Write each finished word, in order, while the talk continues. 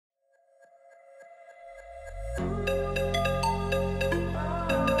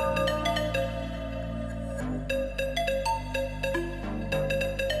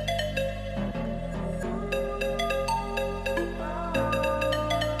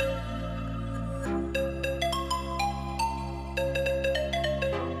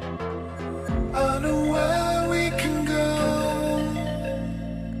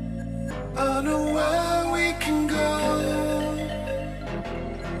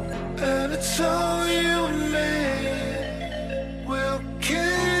it's all you and me. We'll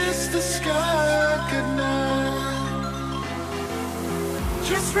kiss the sky goodnight.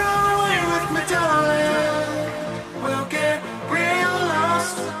 Just run away with me, darling. We'll get real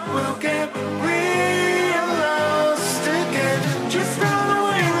lost. We'll get real lost again. Just run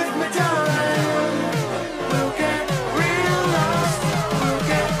away with me, darling. We'll get real lost. We'll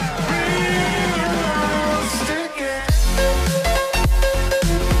get real lost again.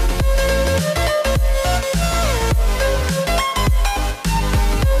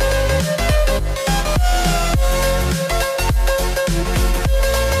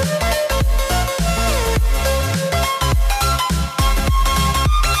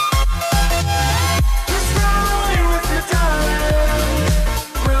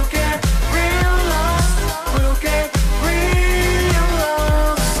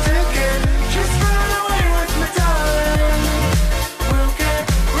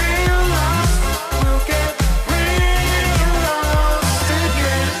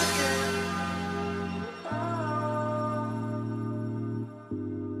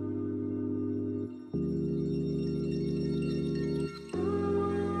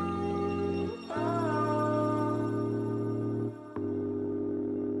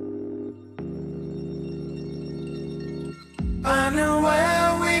 I know where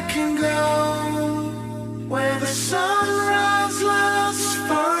we can go, where the sunrise lasts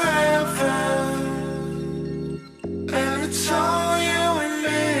forever, and it's all you and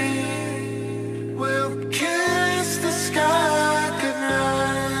me. We'll kiss the sky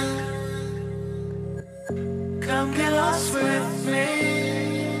goodnight. Come get lost with me.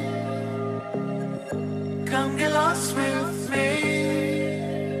 Come get lost with me.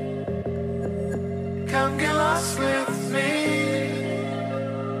 Come get lost with me.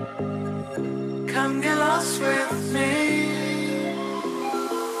 Come get lost with me.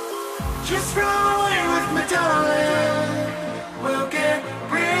 Just run away with me, darling.